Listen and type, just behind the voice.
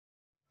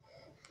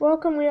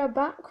Welcome, we are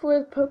back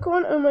with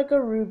Pokemon Omega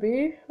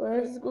Ruby.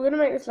 We're gonna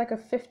make this like a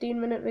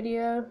 15-minute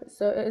video.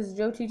 So it is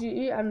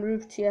JoeTGE and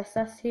Rube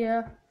TSS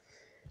here.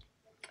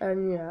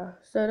 And yeah,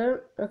 so I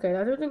don't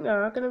think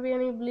there are gonna be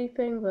any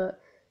bleeping,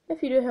 but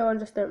if you do hear one,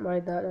 just don't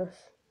mind that.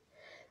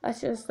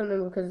 That's just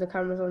something because the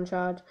camera's on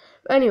charge.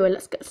 But anyway,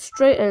 let's get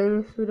straight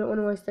in. We don't want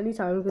to waste any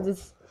time because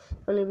it's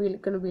only really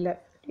gonna be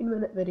like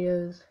 15-minute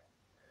videos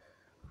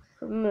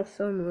from this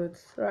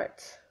onwards.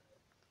 Right.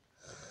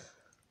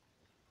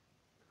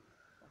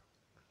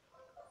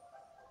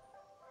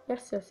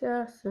 Yes. I'm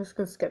just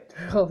gonna skip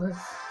through all this.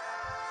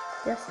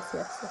 Yes.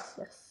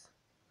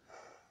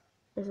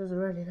 This is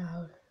really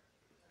loud.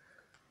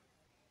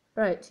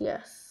 Right,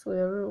 yes. We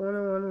are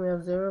 101, we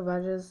have 0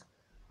 badges.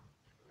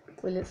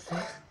 We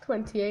literally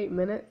 28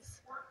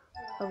 minutes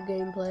of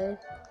gameplay.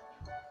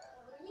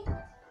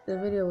 The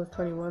video was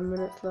 21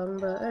 minutes long,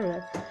 but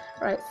anyway.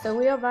 Right, so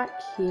we are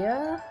back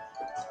here.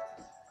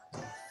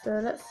 So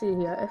let's see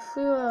here. If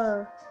we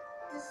were...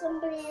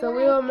 So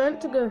we were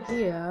meant to go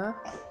here.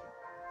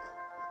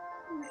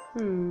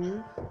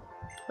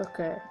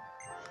 Okay.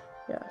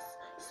 Yes.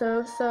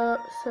 So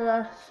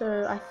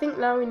I think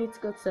now we need to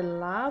go to the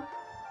lab.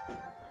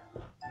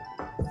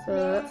 So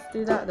let's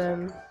do that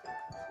then.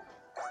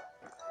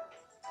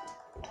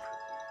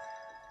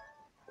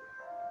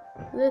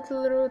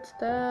 Little Roots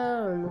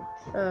down.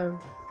 I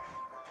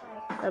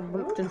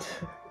bumped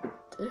into.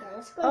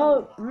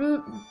 Oh,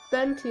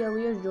 Bentia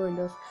has joined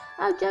us.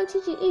 Oh,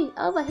 JoeTGE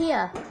over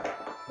here.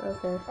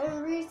 Okay.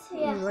 He's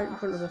right in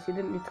front of us. You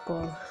didn't need to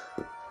call.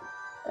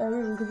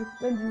 Could you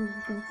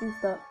please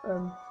stop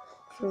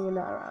swinging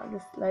that around?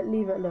 Just like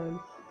leave it alone.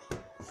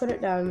 Put it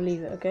down and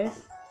leave it, okay?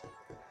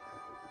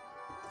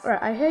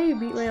 Right, I hear you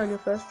beat me on your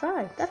first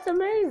try. That's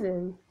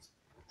amazing.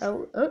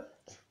 What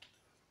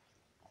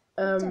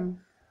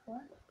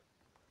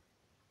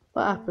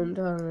happened?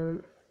 Hold on a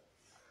minute.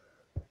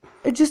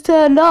 It just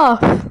turned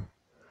off.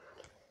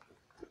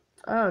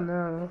 Oh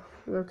no,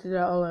 we have to do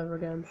that all over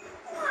again.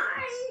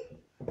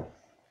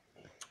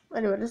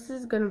 Anyway, this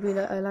is gonna be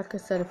like I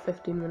said, a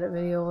 15-minute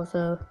video or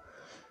so.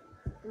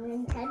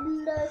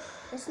 Nintendo.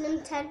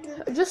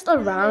 Just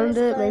around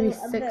it, maybe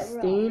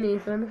 16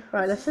 even.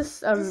 Right, let's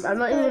just I'm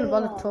not even gonna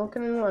bother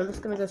talking anymore. I'm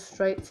just gonna go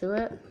straight to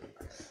it.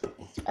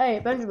 Hey,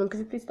 Benjamin,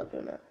 could you please stop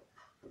doing that?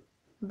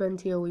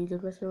 Bentia, we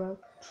just messing around.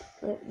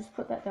 Wait, just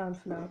put that down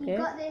for now, okay? You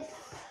got this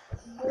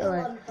ball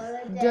Alright. on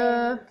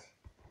holiday.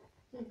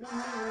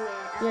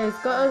 Yeah, he's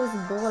got this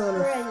ball on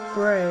a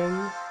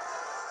spring,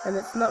 and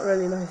it's not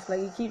really nice.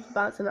 Like, he keeps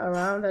bouncing it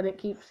around, and it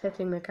keeps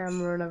hitting the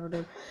camera and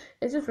everything.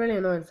 It's just really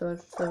annoying. So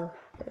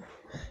yeah.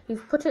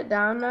 He's put it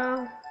down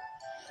now.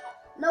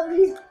 No.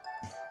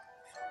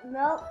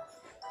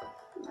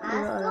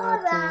 I saw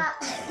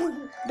that.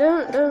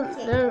 Don't.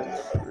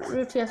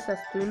 Rube TSS,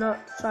 do not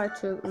try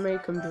to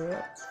make him do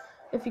it.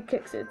 If he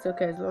kicks it, it's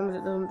okay, as long as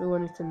it doesn't do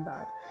anything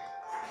bad.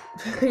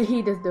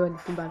 He does do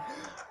anything bad.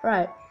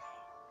 Right.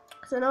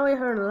 So now we're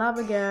here in the lab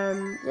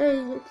again.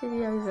 Yay, yes,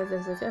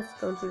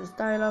 going through this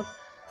dialogue.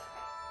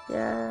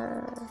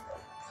 Yeah.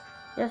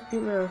 Yes,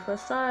 beat me on the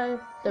first try.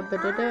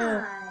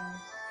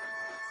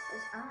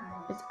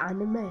 It's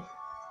anime.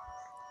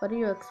 What do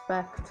you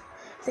expect?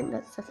 I think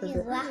that settles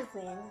it.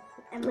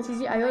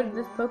 I ordered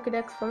this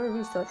Pokédex from a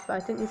research, but I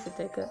think you should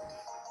take it.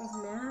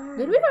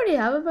 Did we already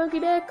have a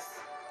Pokédex?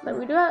 Like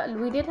we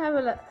did have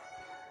a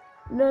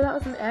no, that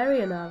was an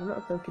area now, not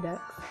a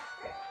Pokédex.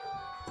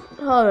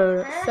 Hold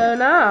on. So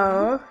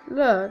now,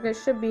 look, it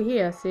should be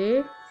here,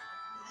 see?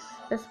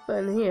 Let's put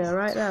in here,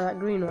 right there, that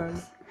green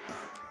one.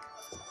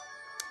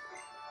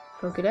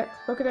 Pokédex.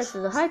 Pokédex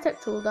is a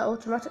high-tech tool that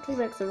automatically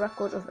makes a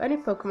record of any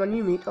Pokemon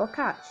you meet or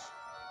catch.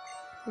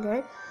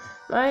 Okay?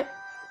 My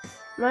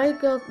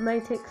girl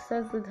Maytix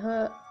says with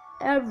her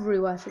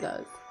everywhere she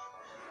goes.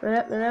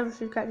 Whenever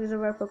she catches a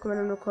rare Pokemon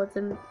and records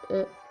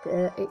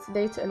its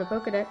data in a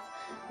Pokédex,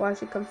 while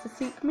she comes to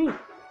seek me.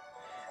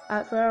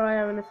 Ask where I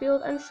am in the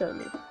field and show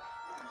me.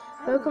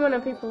 Pokemon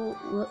and people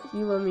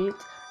you will meet,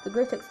 the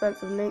great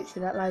expanse of nature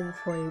that lies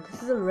before you.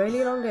 This is a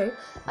really long game.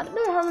 I don't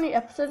know how many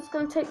episodes it's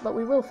going to take, but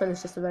we will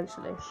finish this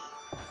eventually.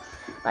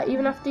 Like,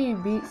 even after you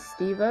beat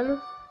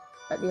Steven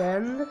at the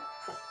end,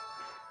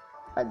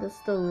 there's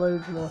still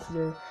loads more to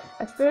do.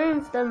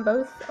 Experience them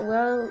both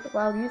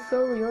while you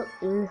fill your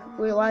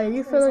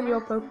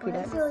Pokédex.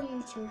 What's your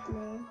YouTube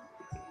name?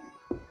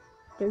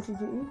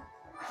 JoeTGE?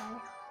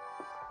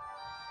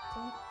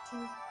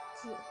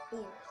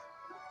 JoeTGE.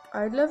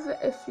 I'd love it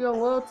if your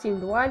world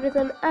seemed wider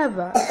than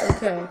ever.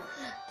 Okay.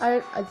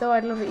 Though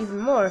I'd love it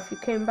even more if you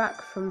came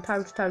back from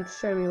time to time to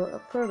show me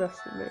what progress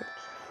you made.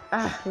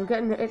 I'm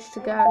getting the itch to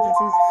get out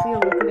into this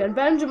field again.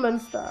 Benjamin,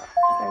 stop.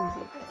 Thank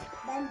you.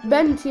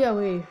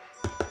 Bentia,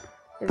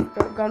 it's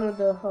gone with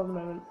the whole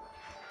moment.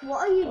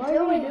 What are you doing? What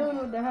are you doing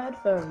with the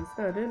headphones?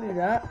 No, don't do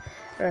that.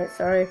 Alright,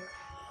 sorry.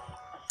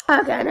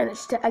 Okay, and then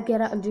I get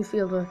out and do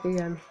field work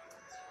again.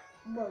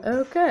 Whoa.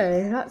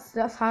 Okay, that's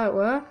how it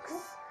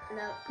works.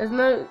 No. There's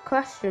no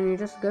question, you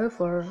just go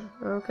for it.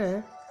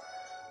 Okay.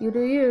 You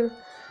do you.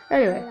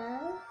 Anyway.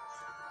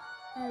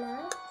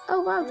 Hello? Oh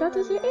wow,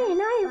 JoJo's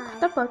now you've got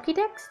the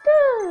Pokédex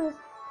too.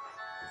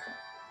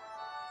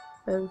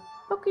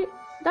 Okay,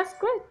 that's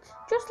great.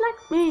 Just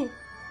like me.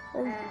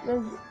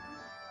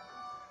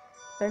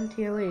 And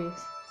TOE.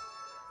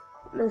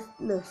 No,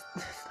 stop.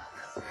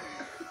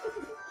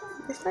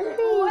 Just like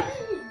me.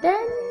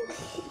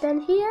 Then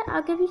here,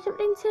 I'll give you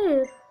something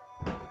too.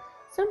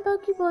 Some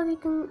Pokeballs you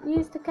can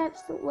use to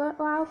catch the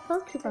wild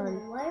Pokemon.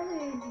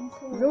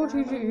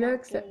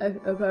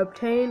 JoJo's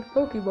obtained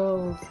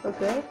Pokeballs,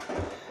 okay?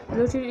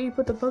 JoJo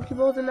put the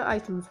Pokeballs in the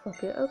items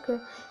pocket, okay?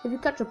 If you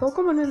catch a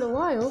Pokemon in the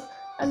wild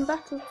and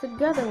battle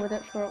together with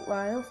it for a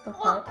while, stuff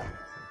like that,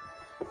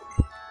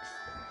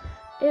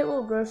 it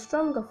will grow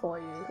stronger for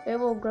you. It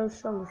will grow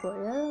stronger for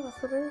you, yeah?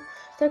 That's what it is.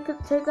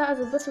 Take that as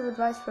a bit of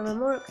advice from a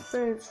more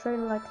experienced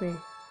trainer like me.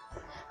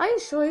 Are you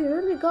sure you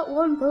only got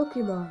one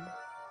Pokemon?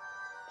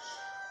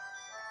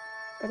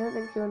 I don't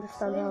think you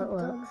understand how it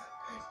works.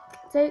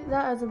 Take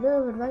that as a bit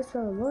of advice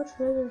from a more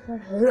trainer.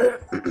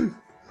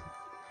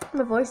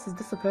 My voice is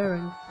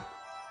disappearing.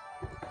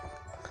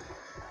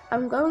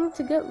 I'm going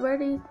to get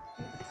ready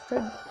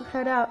to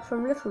head out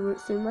from Little Root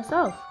soon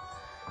myself.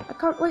 I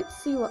can't wait to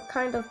see what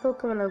kind of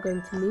Pokemon I'm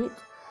going to meet.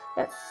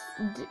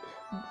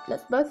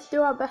 Let's both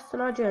do our best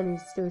on our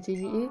journeys,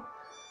 TGE.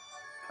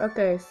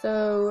 Okay,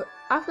 so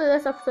after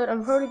this episode,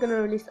 I'm probably going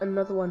to release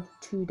another one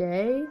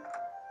today.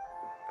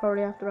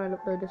 Probably after I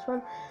upload this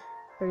one.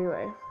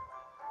 Anyway.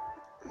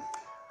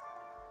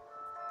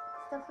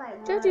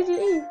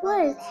 TGE,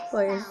 wait,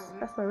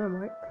 that's my mum,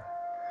 right?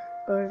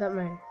 Or is that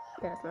my?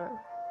 Yeah, it's my mum.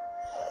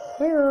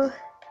 Hello.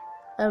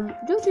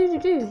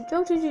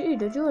 JoJo,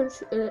 did you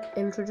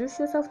introduce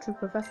yourself to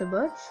Professor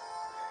Birch?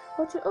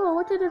 What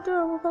an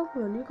adorable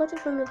Pokemon. You got it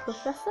from the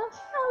professor?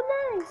 Oh,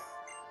 nice.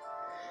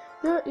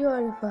 You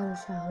are your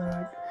father's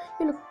child.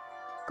 You look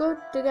good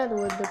together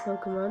with the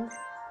Pokemon.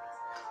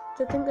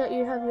 To think that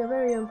you have your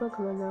very own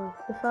Pokemon now,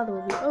 your father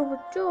will be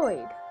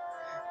overjoyed.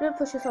 Don't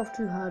push yourself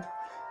too hard.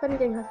 If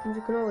anything happens,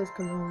 you can always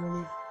come home with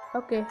me.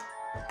 Okay.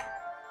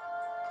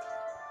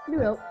 You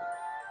will.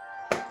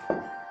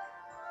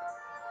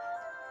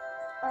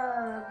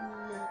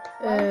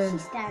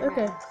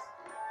 Okay.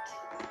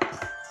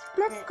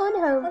 Let's go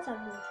home.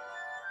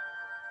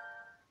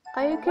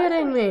 Are you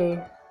kidding me?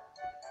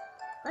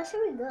 Where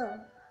should we go?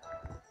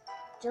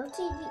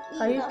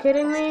 Are you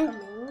kidding me?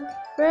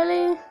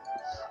 Really?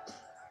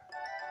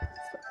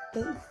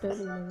 Don't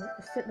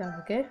sit down,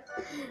 okay?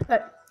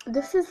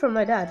 This is from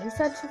my dad. He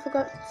said she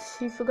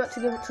forgot to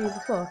give it to you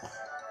before.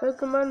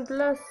 Pokemon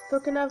Plus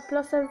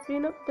has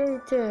been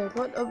updated.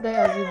 What update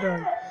have you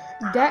done?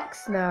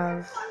 Dex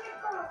Nav.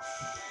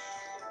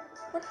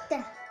 What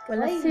the? Well,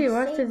 let's see.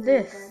 What is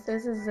this?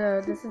 This is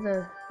a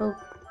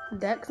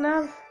Dex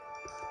Nav.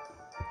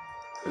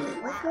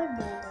 What's my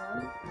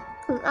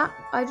ball?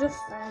 I just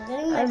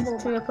added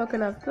to your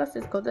Pokemon Plus.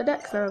 It's called the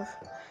Dex Nav.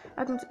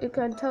 It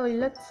can tell you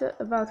lots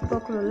about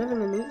Pokemon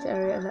living in each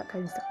area and that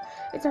kind of stuff.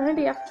 It's a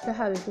handy app to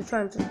have if you're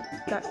trying to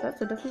catch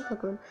lots of different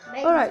Pokemon.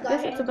 Alright,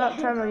 guess it's about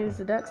time I use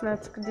the Dex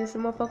Nav to do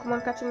some more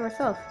Pokemon catching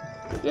myself.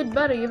 You'd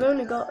better, you've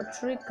only got a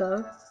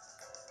Trico.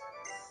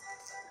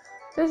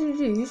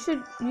 You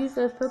should use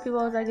those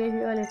Pokeballs I gave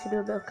you earlier to do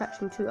a bit of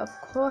catching too. Of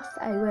course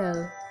I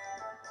will.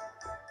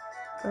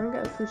 I'm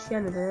gonna get a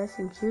poochyena, they're nice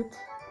and cute.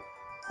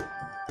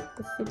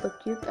 It's super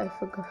cute, I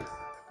forgot.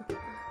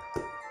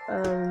 I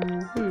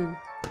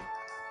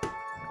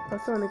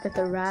also want to get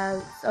the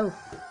rags. Oh.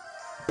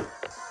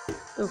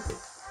 I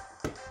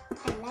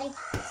like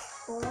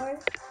four.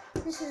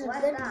 This is a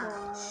good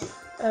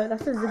one.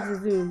 That's a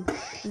Zigzazoon.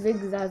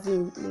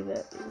 Zigzazoon. Leave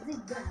it.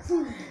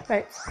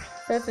 Right.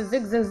 So it's a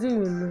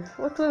Zigzazoon.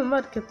 What will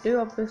Mudkip do?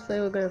 Obviously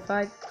we're gonna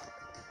fight.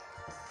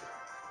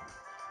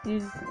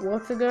 Use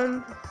water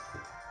gun.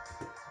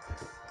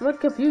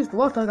 Mudkip used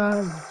water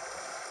gun.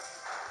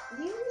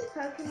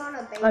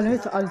 And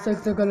his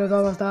Zigzagoon is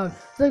almost down.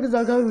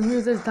 Zigzagoon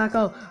uses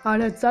tackle,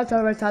 and it's such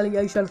a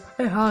retaliation,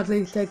 it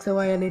hardly takes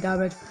away any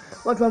damage.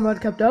 What will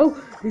Mudkip do?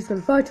 He's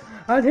gonna fight,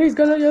 and he's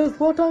gonna use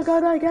water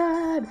gun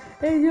again!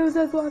 He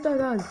uses water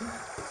gun!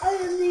 I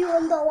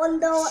am the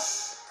wonder.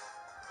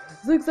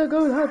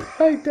 Zigzagoon has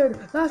fainted!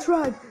 That's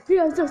right! He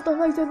has just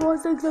defeated one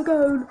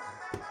Zigzagoon!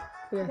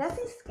 Yeah. That's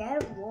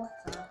scared of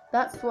water.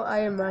 That's what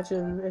I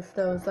imagine if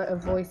there was like a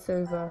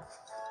voiceover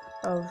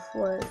of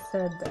what it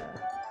said there.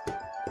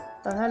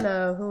 Oh,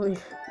 hello, who are you?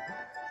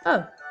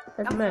 Oh,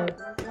 that's me.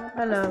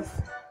 Hello.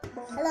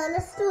 Hello,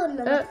 let's do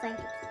another thing.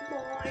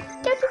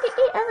 Don't you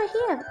eat over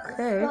here?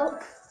 Okay.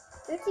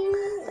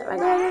 Right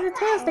there, there's a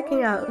tail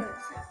sticking out.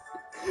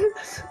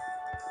 This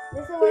is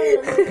one of the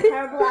most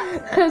terrible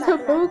accidents. There's a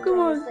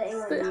Pokemon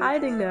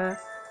hiding there.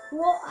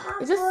 What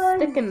happened? It's just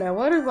sticking there.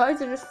 Why is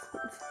it just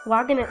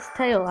wagging its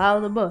tail out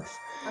of the bush?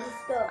 I'm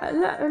stuck.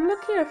 And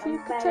look here, if you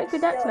could check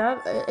your Dex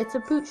now, it's a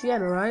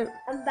Poochyena, right?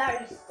 I'm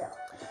very stuck.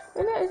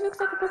 And it looks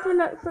like a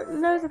Pokemon that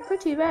knows a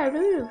pretty rare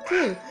move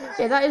too.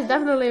 Yeah, that is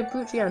definitely a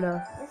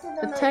Poochyena.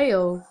 The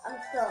tail. I'm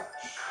stuck.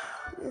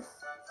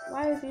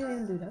 Why did you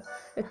even do that?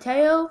 The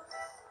tail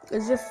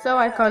is just so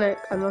iconic,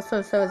 and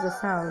also so is the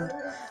sound.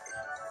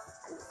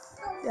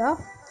 Yeah?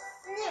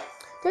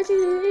 Did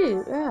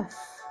you? Yes.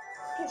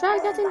 Try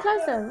getting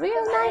closer.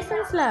 Real nice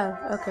and slow.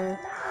 Okay.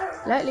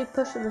 Lightly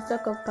pushing the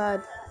circle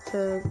pad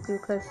to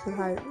get close to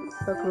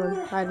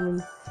Pokemon hiding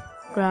in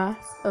grass.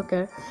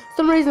 Okay. For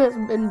some reason it's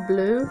in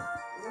blue.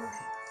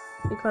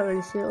 You can't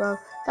really see it well.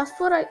 That's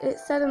what it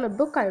said in the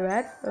book I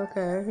read.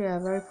 Okay, yeah,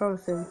 very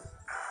promising.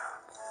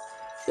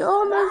 You're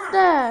almost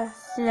there.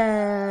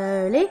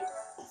 Slowly.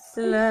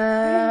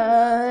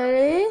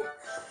 Slowly.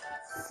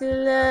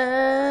 Slowly.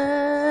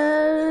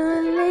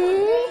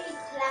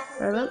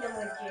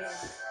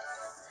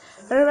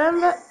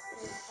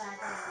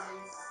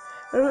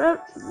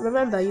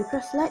 Remember, you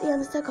press slightly on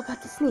the circle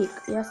pad to sneak.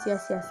 Yes,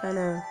 I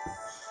know.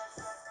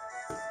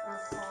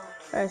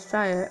 Let's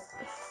try it.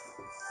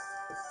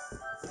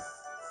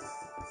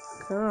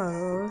 Come on,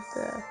 almost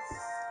there.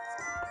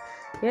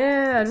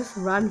 Yeah, I just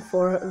ran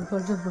for it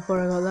just before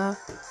I got there.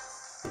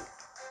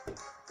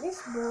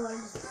 This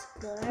board's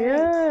good.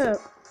 Yeah,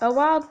 a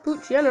wild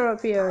poochyena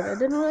appeared. It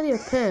didn't really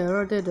appear,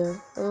 or did it?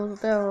 It was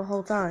there the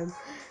whole time.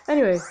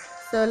 Anyway,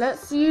 so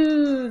let's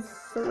use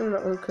something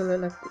that will kill it,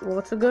 like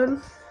water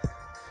gun.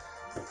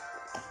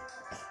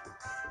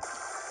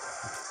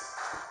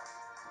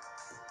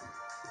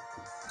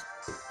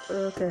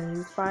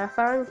 Okay, Fire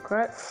Fang,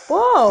 correct?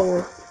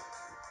 Whoa!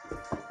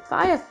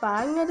 Fire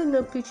Fang? I didn't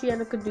know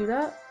poochyena could do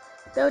that.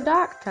 They were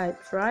dark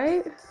types,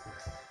 right?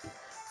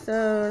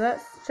 So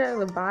let's check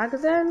the bag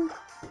then.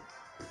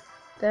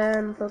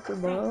 Then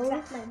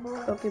Pokeball.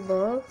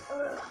 Pokeball.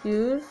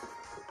 Use.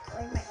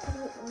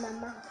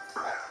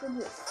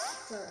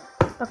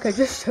 Okay,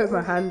 just show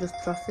my hand, just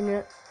trusting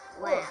it.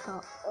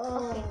 Wow.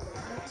 Oh.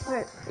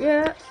 Right.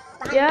 Yeah.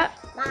 Yeah.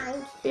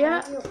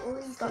 Yeah.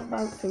 Stop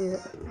bouncing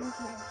it.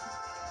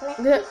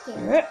 Yeah.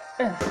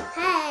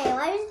 Hey,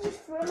 why did you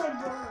throw my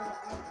ball?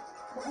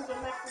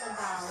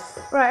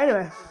 Right,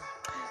 anyway.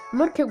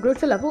 Mudkip grew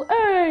to level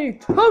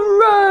 8!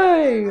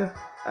 Hooray!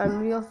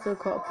 And we also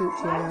caught a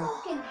poochyena.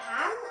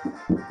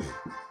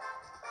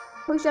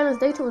 Poochyena's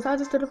data was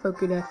added to the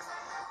Pokédex.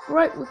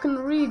 Right, we can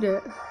read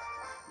it.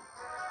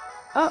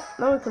 Oh,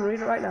 no, we can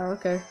read it right now,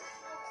 okay.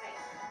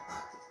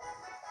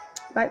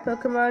 Bite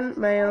Pokemon,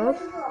 male.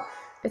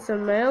 It's a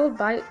male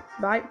bite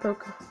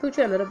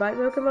Poochyena, the bite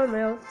Pokemon,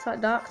 male,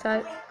 dark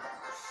type.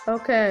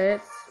 Okay,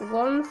 it's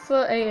 1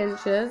 foot 8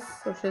 inches,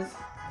 which is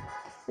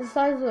the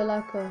size of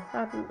like a,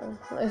 I don't know,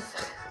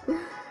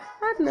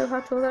 I don't know how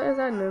tall that is,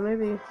 I don't know,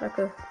 maybe like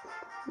a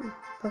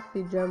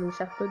puffy German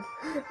Shepherd.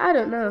 I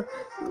don't know.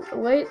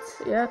 Wait,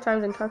 yeah,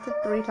 times encountered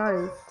 3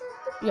 times.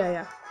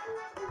 Yeah.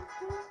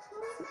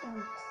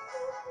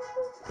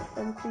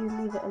 And please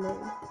leave it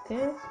alone,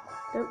 okay?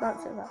 Don't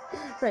bounce it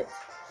back. Right.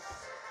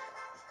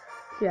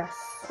 Yes,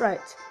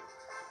 right.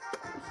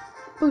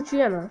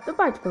 Poochyena, the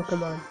bite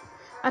Pokemon.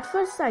 At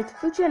first sight,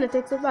 Poochyena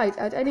takes a bite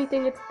at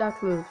anything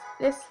that moves.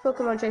 This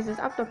Pokemon chases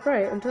after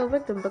prey until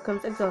victim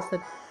becomes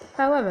exhausted.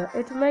 However,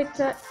 it may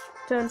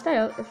turn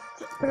tail if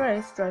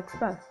prey strikes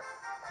back.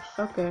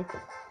 Okay.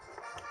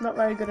 Not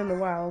very good in the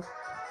wild.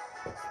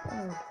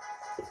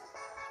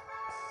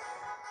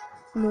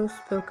 Most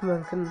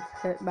Pokemon can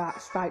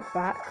strike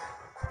back.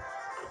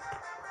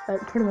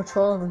 Like, pretty much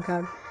all of them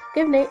can.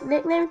 Give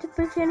nickname to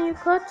Poochyena you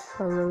caught?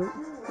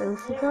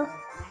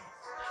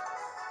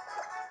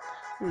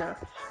 No.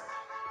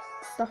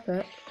 Stop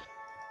it.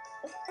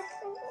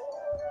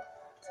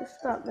 Just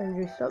stop,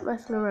 Andrew. Stop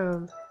messing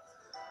around.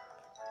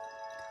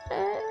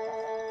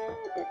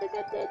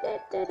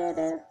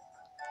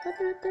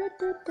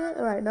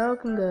 Alright, now we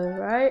can go,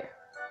 right?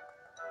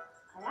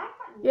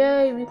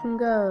 Yay, we can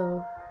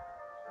go.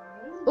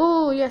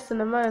 Oh, yes, and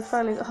the man is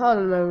finally... Hold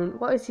on a moment.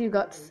 What has he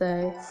got to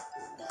say?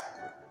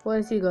 What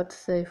has he got to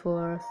say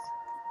for us?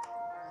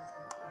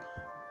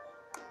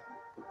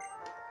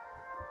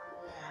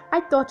 I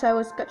thought I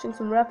was sketching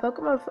some rare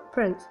Pokemon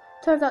footprints.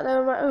 Turns out they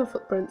were my own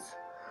footprints.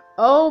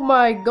 Oh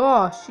my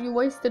gosh, you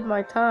wasted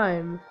my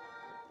time.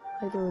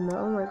 I don't know.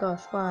 Oh my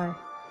gosh, why?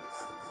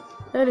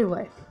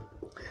 Anyway.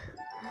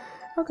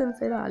 How can I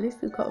say that? At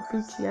least we got a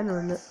Poochyena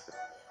in it.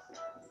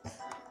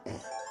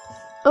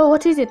 Oh,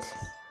 what is it?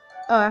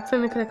 Oh, I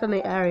accidentally clicked on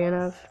the area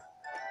nav.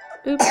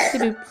 Oopsie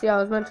doopsie, I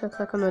was meant to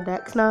click on the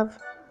Dex nav.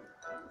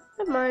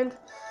 Never mind.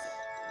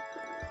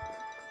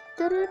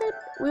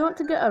 We want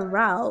to get a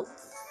route.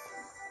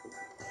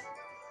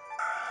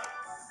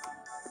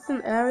 It's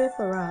an area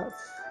for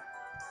routes.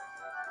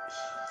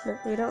 No,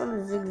 we don't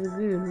want a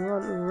zigzagoon, we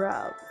want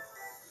routes.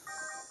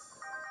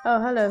 Oh,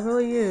 hello, who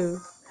are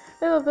you?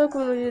 I have a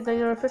Pokemon with you, then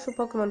you're an official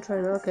Pokemon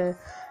trainer, okay.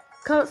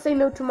 Can't say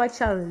no to my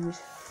challenge.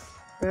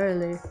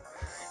 Really.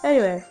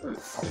 Anyway,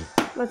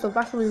 let's go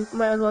back, we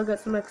might as well get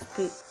some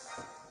XP.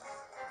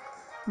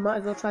 Might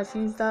as well try to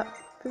use that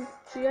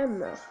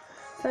Poochyena.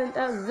 Send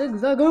that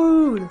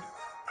zigzagoon!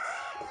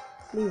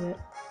 Leave it.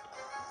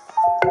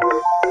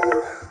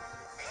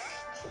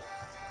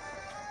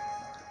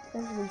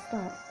 Let's even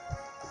start.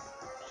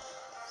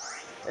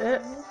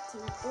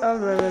 Oh,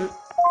 man.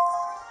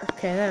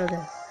 Okay, there we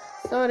go.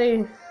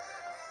 Sorry.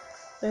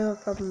 We have a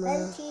problem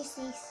with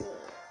that.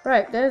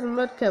 Right, there's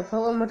Mudkip.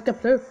 Hello,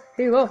 Mudkip 2.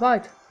 He will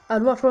fight.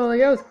 And what will he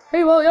use?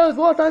 He will use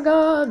Water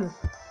Gun!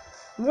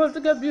 Want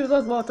to get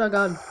useless water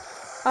gun.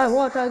 A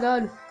water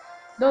gun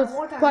does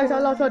water quite a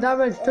gun. lot of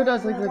damage to the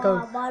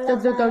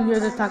zigzag zigzag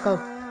uses tackle.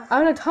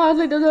 And it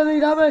hardly does any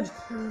damage.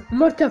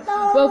 Mudkip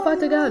will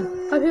fight again.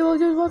 And he will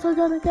use water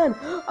gun again.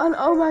 And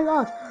oh my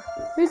god,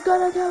 he's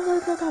gonna kill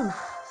Zigzagoon.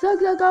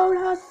 Zigzagoon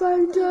has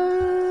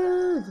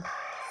fainted.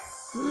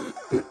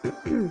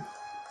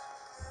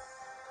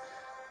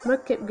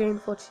 Mudkip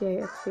gained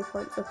 48 XP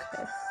points.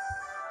 Okay.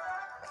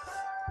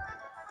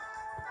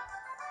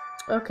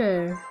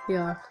 Okay,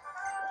 yeah.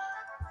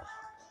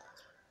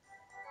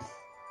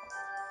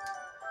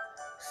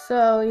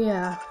 So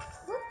yeah.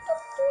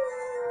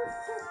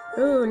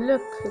 Oh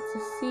look, it's a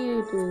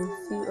seed.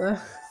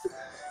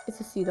 It's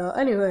a seeder.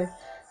 Anyway,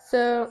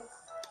 so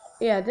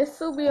yeah, this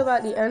will be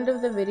about the end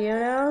of the video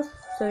now.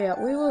 So yeah,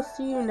 we will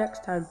see you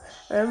next time.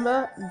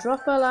 Remember,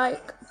 drop a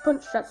like,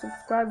 punch that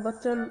subscribe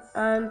button,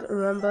 and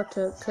remember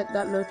to click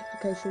that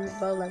notification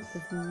bell like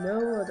there's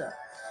no other.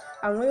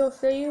 And we will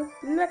see you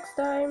next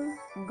time.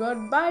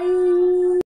 Goodbye.